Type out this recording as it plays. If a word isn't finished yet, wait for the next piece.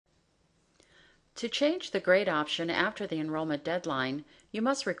To change the grade option after the enrollment deadline, you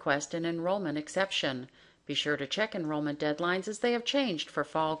must request an enrollment exception. Be sure to check enrollment deadlines as they have changed for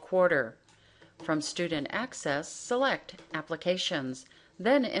fall quarter. From Student Access, select Applications,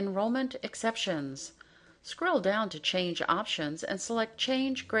 then Enrollment Exceptions. Scroll down to Change Options and select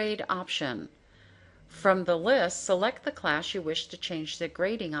Change Grade Option. From the list, select the class you wish to change the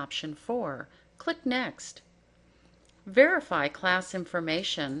grading option for. Click Next. Verify class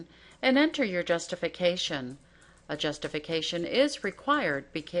information and enter your justification. A justification is required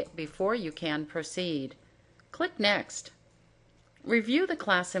before you can proceed. Click Next. Review the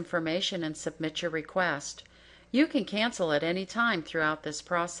class information and submit your request. You can cancel at any time throughout this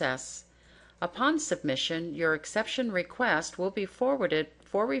process. Upon submission, your exception request will be forwarded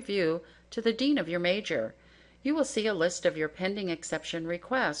for review to the Dean of your major. You will see a list of your pending exception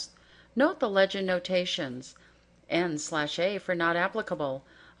requests. Note the legend notations. N/A for not applicable.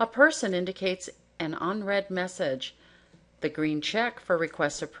 A person indicates an unread message. The green check for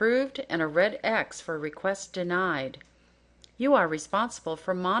request approved and a red X for request denied. You are responsible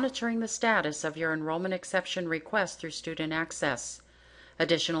for monitoring the status of your enrollment exception request through Student Access.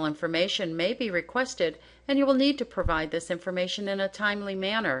 Additional information may be requested, and you will need to provide this information in a timely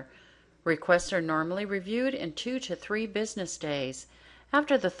manner. Requests are normally reviewed in 2 to 3 business days.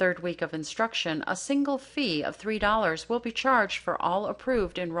 After the 3rd week of instruction, a single fee of $3 will be charged for all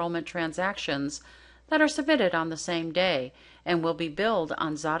approved enrollment transactions that are submitted on the same day and will be billed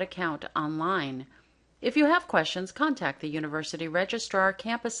on Zot account online. If you have questions, contact the University Registrar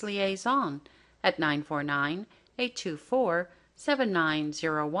Campus Liaison at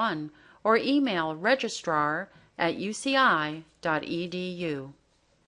 949-824-7901 or email registrar@uci.edu.